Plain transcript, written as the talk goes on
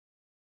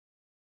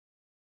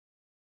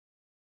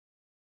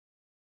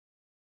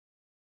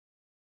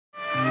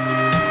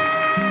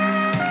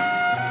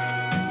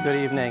Good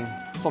evening.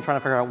 Still trying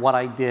to figure out what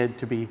I did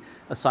to be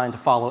assigned to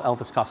follow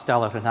Elvis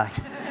Costello tonight.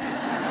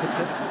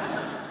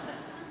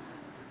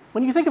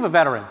 When you think of a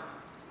veteran,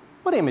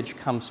 what image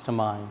comes to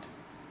mind?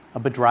 A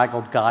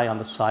bedraggled guy on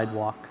the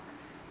sidewalk,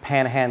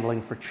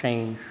 panhandling for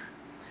change,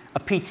 a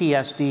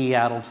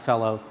PTSD-addled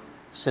fellow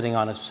sitting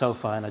on his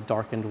sofa in a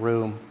darkened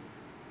room,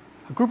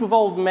 a group of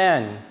old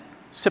men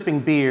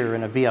sipping beer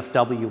in a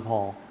VFW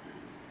hall.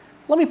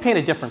 Let me paint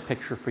a different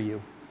picture for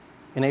you.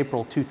 In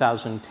April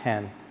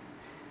 2010,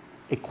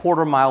 a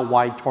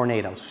quarter-mile-wide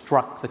tornado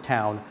struck the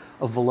town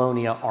of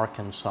Valonia,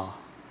 Arkansas.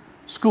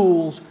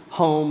 Schools,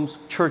 homes,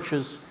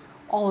 churches,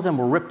 all of them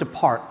were ripped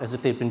apart as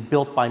if they'd been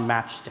built by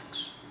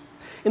matchsticks.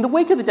 In the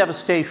wake of the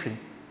devastation,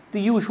 the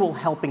usual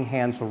helping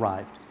hands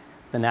arrived.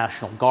 The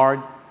National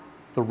Guard,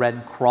 the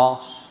Red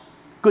Cross,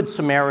 Good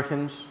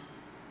Samaritans,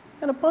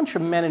 and a bunch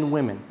of men and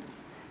women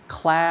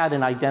clad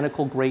in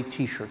identical gray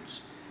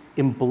t-shirts,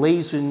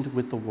 emblazoned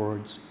with the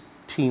words,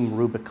 Team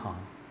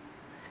Rubicon.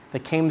 They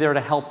came there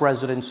to help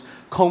residents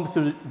comb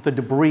through the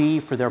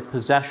debris for their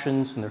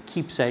possessions and their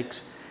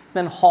keepsakes,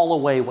 then haul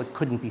away what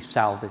couldn't be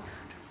salvaged.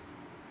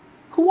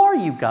 "Who are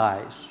you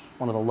guys?"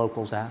 one of the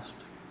locals asked.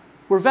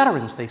 "We're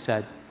veterans," they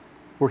said.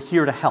 "We're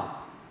here to help."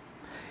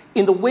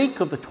 In the wake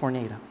of the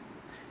tornado,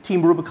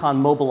 Team Rubicon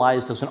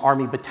mobilized as an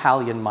Army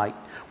battalion might.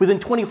 Within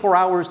 24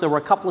 hours, there were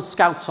a couple of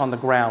scouts on the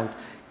ground,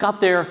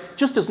 got there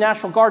just as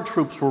National Guard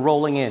troops were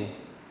rolling in.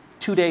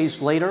 2 days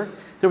later,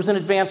 there was an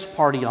advance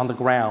party on the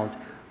ground,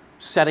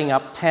 setting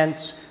up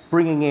tents,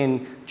 bringing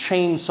in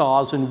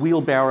chainsaws and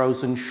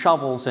wheelbarrows and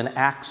shovels and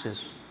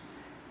axes.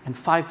 And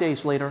 5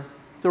 days later,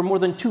 there were more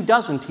than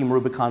 24 Team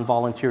Rubicon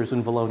volunteers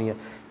in Valonia.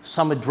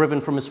 Some had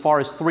driven from as far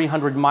as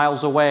 300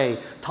 miles away,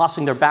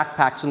 tossing their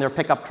backpacks in their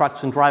pickup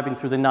trucks and driving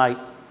through the night.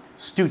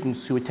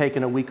 Students who had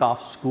taken a week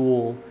off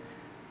school,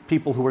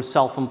 people who were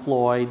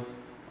self-employed,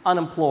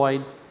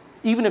 unemployed,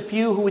 even a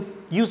few who had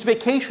used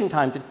vacation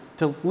time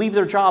to leave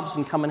their jobs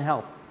and come and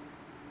help.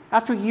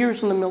 After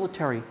years in the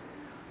military,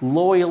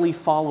 loyally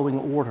following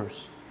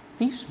orders,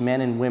 these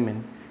men and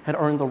women had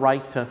earned the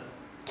right to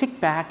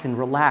kick back and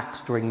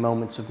relax during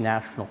moments of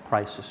national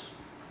crisis.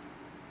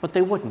 But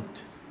they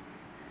wouldn't.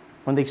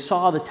 When they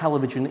saw the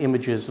television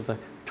images of the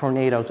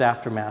tornado's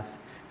aftermath,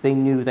 they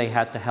knew they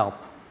had to help.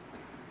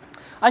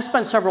 I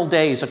spent several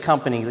days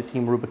accompanying the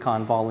Team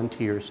Rubicon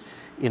volunteers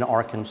in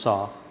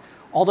Arkansas.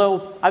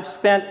 Although I've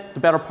spent the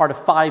better part of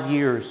 5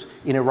 years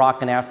in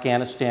Iraq and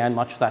Afghanistan,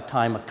 much of that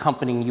time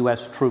accompanying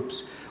US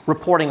troops,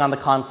 reporting on the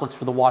conflicts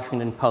for the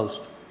Washington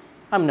Post,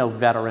 I'm no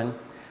veteran.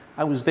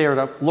 I was there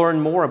to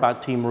learn more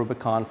about Team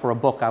Rubicon for a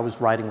book I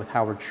was writing with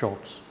Howard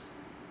Schultz.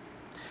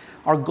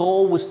 Our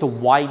goal was to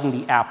widen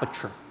the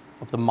aperture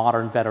of the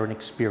modern veteran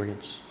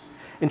experience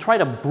and try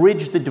to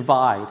bridge the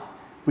divide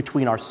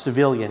between our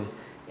civilian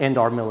and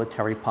our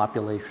military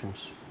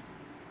populations.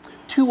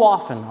 Too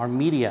often, our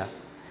media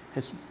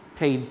has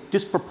paid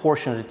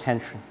disproportionate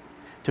attention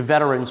to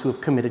veterans who have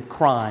committed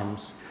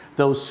crimes,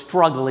 those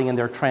struggling in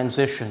their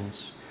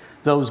transitions,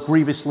 those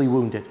grievously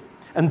wounded.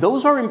 And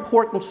those are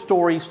important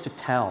stories to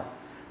tell,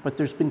 but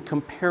there's been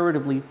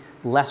comparatively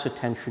less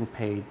attention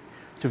paid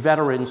to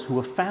veterans who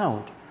have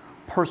found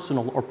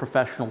personal or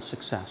professional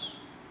success,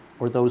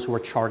 or those who are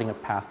charting a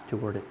path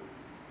toward it.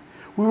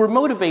 We were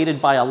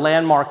motivated by a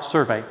landmark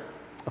survey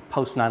of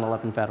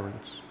post-9/11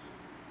 veterans.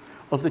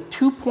 Of the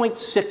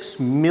 2.6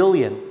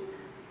 million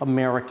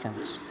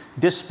Americans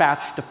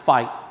dispatched to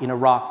fight in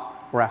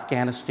Iraq or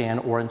Afghanistan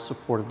or in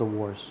support of the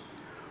wars,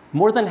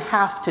 more than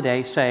half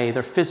today say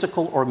their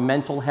physical or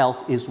mental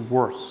health is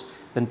worse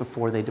than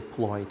before they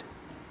deployed.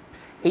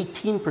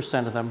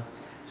 18% of them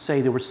say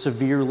they were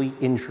severely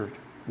injured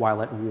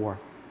while at war.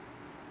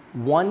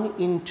 1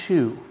 in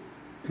 2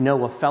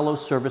 know a fellow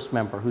service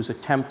member who's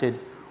attempted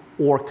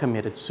or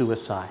committed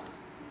suicide.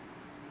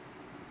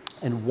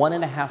 And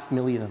 1.5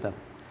 million of them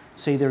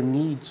say their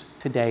needs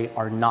today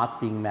are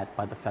not being met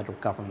by the federal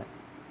government.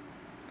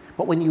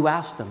 But when you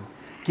ask them,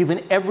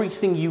 given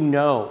everything you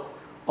know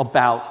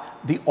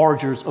about the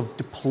arduous of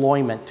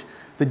deployment,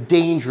 the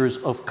dangers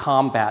of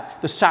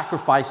combat, the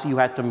sacrifice you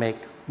had to make,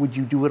 would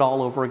you do it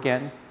all over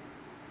again?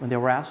 When they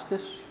were asked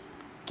this,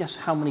 guess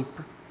how many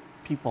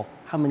people,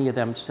 how many of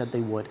them said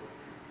they would?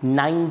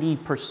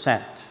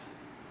 90%.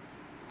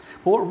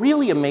 But what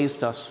really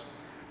amazed us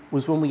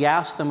was when we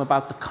asked them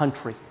about the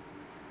country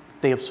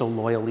they have so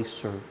loyally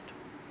served.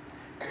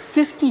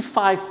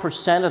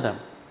 55% of them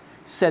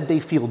said they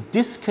feel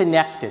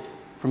disconnected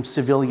from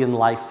civilian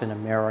life in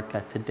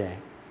America today.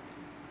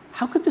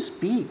 How could this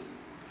be?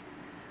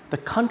 The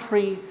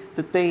country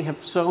that they have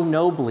so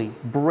nobly,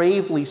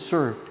 bravely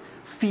served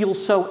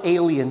feels so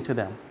alien to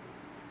them.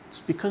 It's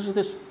because of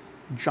this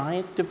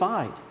giant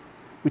divide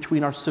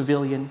between our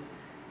civilian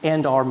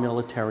and our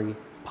military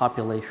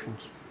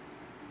populations.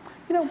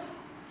 You know,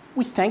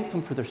 we thank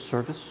them for their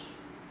service.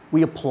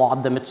 We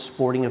applaud them at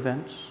sporting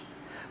events.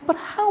 But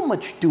how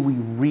much do we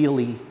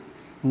really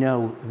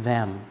know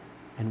them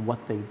and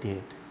what they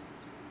did?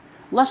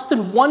 Less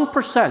than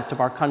 1% of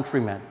our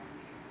countrymen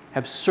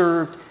have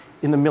served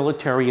in the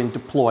military and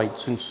deployed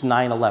since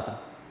 9/11.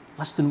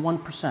 Less than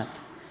 1%.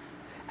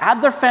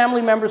 Add their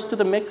family members to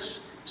the mix,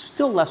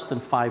 still less than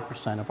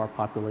 5% of our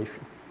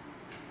population.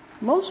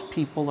 Most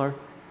people are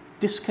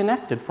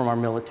disconnected from our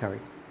military.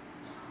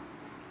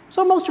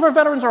 So most of our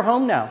veterans are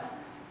home now.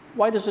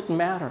 Why does it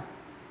matter?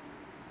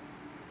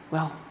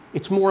 Well,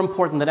 it's more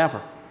important than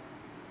ever.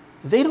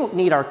 They don't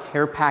need our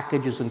care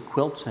packages and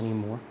quilts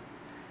anymore.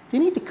 They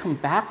need to come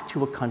back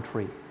to a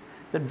country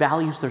that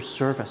values their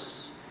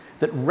service,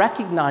 that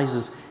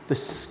recognizes the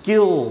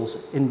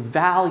skills and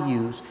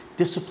values,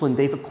 discipline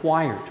they've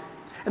acquired,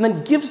 and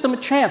then gives them a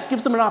chance,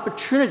 gives them an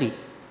opportunity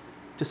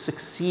to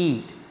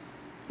succeed.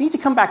 They need to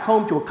come back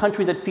home to a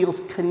country that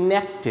feels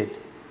connected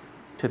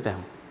to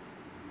them.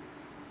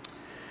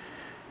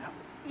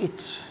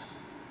 It's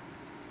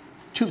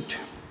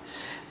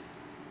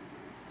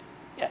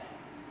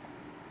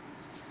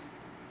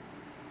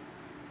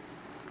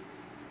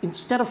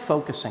Instead of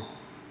focusing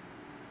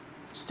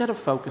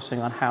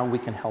on how we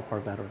can help our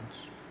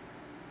veterans,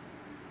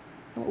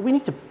 we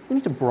need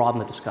to broaden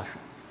the discussion.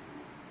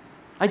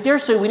 I dare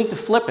say we need to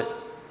flip it.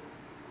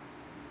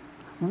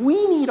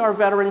 We need our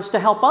veterans to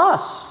help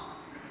us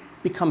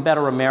become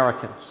better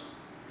Americans.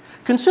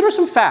 Consider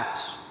some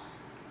facts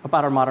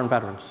about our modern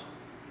veterans.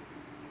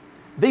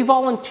 They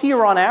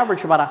volunteer on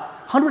average about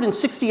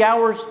 160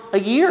 hours a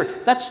year.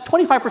 That's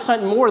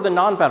 25% more than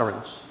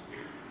non-veterans.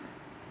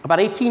 About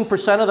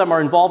 18% of them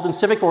are involved in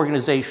civic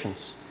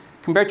organizations,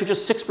 compared to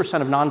just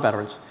 6% of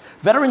non-veterans.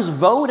 Veterans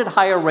vote at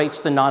higher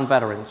rates than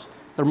non-veterans.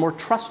 They're more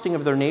trusting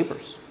of their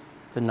neighbors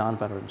than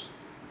non-veterans.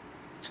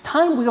 It's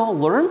time we all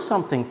learn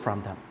something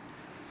from them.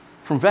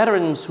 From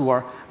veterans who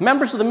are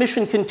members of the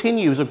Mission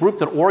Continues, a group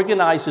that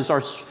organizes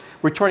our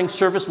returning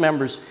service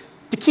members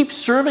to keep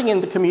serving in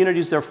the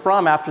communities they're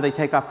from after they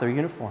take off their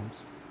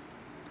uniforms.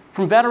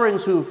 From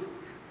veterans who've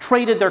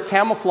traded their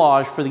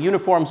camouflage for the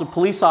uniforms of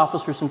police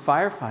officers and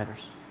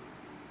firefighters.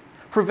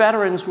 For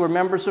veterans who are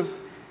members of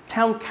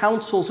town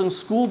councils and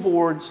school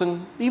boards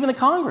and even the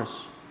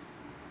Congress.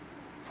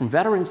 From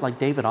veterans like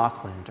David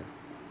Aucklander.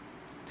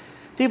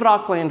 David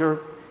Aucklander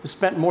has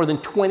spent more than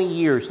 20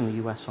 years in the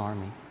U.S.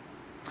 Army.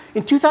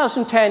 In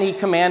 2010, he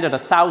commanded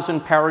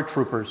 1,000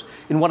 paratroopers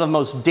in one of the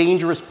most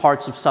dangerous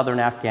parts of southern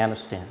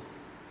Afghanistan.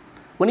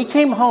 When he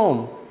came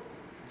home,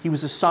 he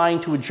was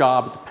assigned to a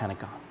job at the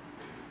Pentagon.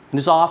 In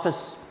his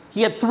office,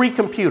 he had 3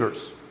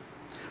 computers.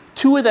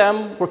 2 of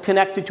them were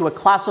connected to a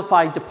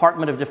classified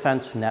Department of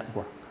Defense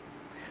network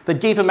that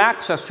gave him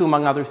access to,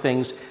 among other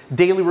things,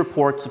 daily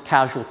reports of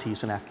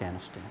casualties in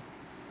Afghanistan.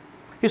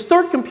 His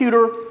 3rd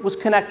computer was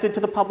connected to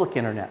the public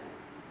internet.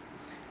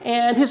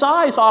 And his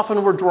eyes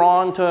often were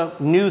drawn to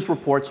news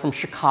reports from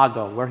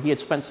Chicago, where he had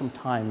spent some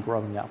time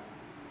growing up.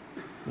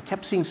 He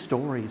kept seeing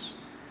stories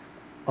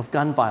of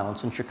gun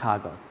violence in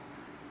Chicago,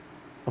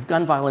 of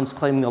gun violence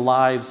claiming the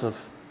lives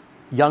of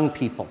young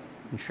people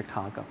in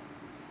Chicago.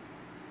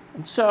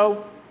 And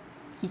so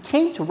he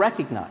came to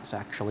recognize,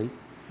 actually,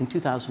 in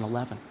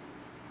 2011,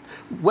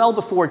 well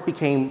before it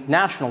became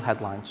national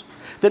headlines,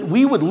 that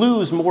we would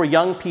lose more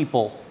young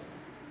people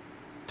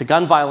to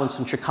gun violence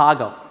in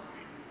Chicago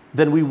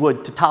than we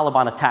would to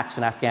Taliban attacks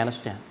in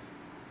Afghanistan.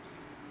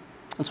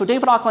 And so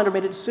David Aucklander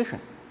made a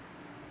decision.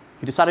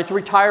 He decided to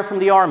retire from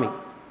the Army.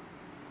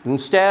 And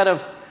instead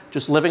of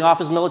just living off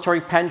his military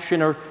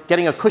pension or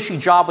getting a cushy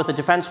job with a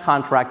defense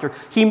contractor,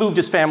 he moved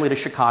his family to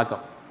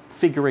Chicago,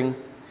 figuring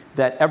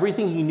that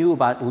everything he knew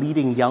about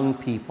leading young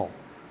people,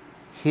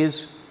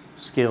 his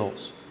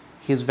skills,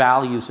 his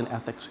values and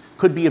ethics,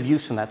 could be of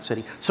use in that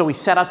city. So he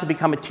set out to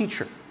become a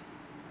teacher,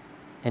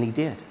 and he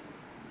did.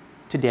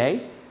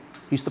 Today,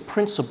 he's the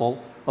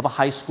principal of a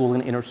high school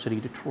in inner city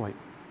Detroit.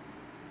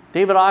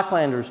 David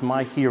Aucklander is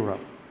my hero,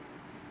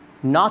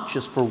 not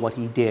just for what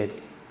he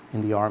did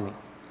in the Army,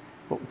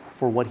 but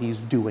for what he's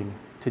doing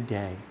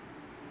today.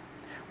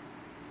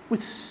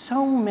 With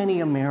so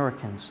many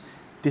Americans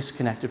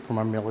disconnected from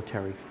our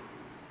military,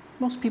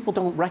 most people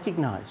don't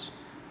recognize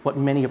what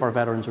many of our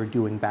veterans are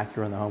doing back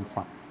here on the home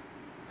front.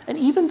 And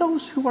even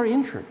those who are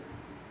injured,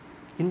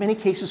 in many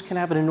cases, can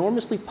have an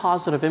enormously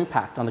positive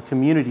impact on the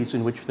communities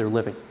in which they're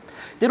living.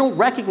 They don't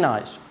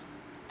recognize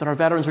that our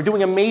veterans are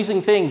doing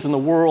amazing things in the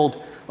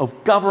world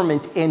of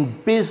government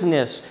and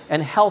business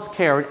and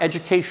healthcare and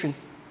education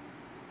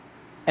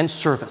and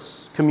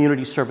service,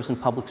 community service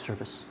and public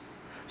service.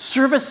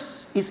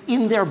 Service is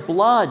in their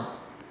blood.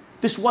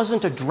 This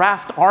wasn't a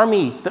draft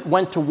army that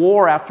went to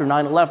war after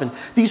 9/11.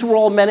 These were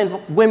all men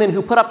and women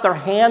who put up their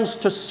hands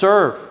to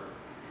serve.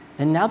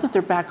 And now that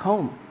they're back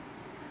home,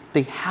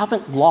 they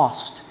haven't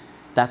lost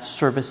that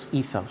service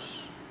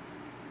ethos.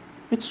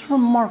 It's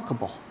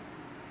remarkable.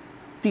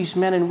 These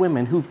men and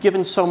women who've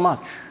given so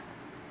much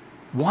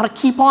want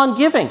to keep on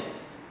giving.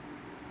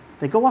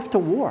 They go off to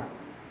war.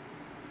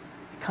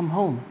 They come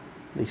home.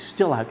 They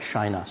still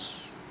outshine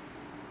us.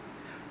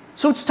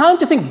 So it's time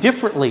to think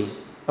differently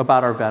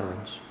about our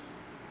veterans.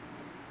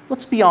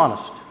 Let's be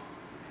honest.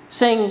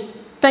 Saying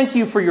thank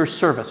you for your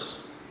service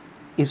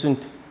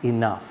isn't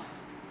enough.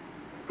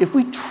 If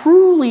we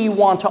truly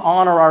want to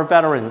honor our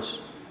veterans,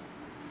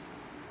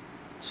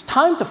 it's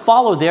time to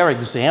follow their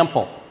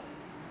example.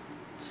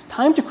 It's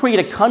time to create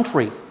a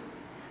country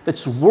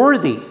that's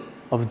worthy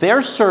of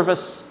their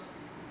service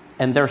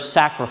and their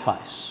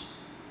sacrifice.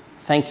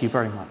 Thank you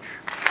very much.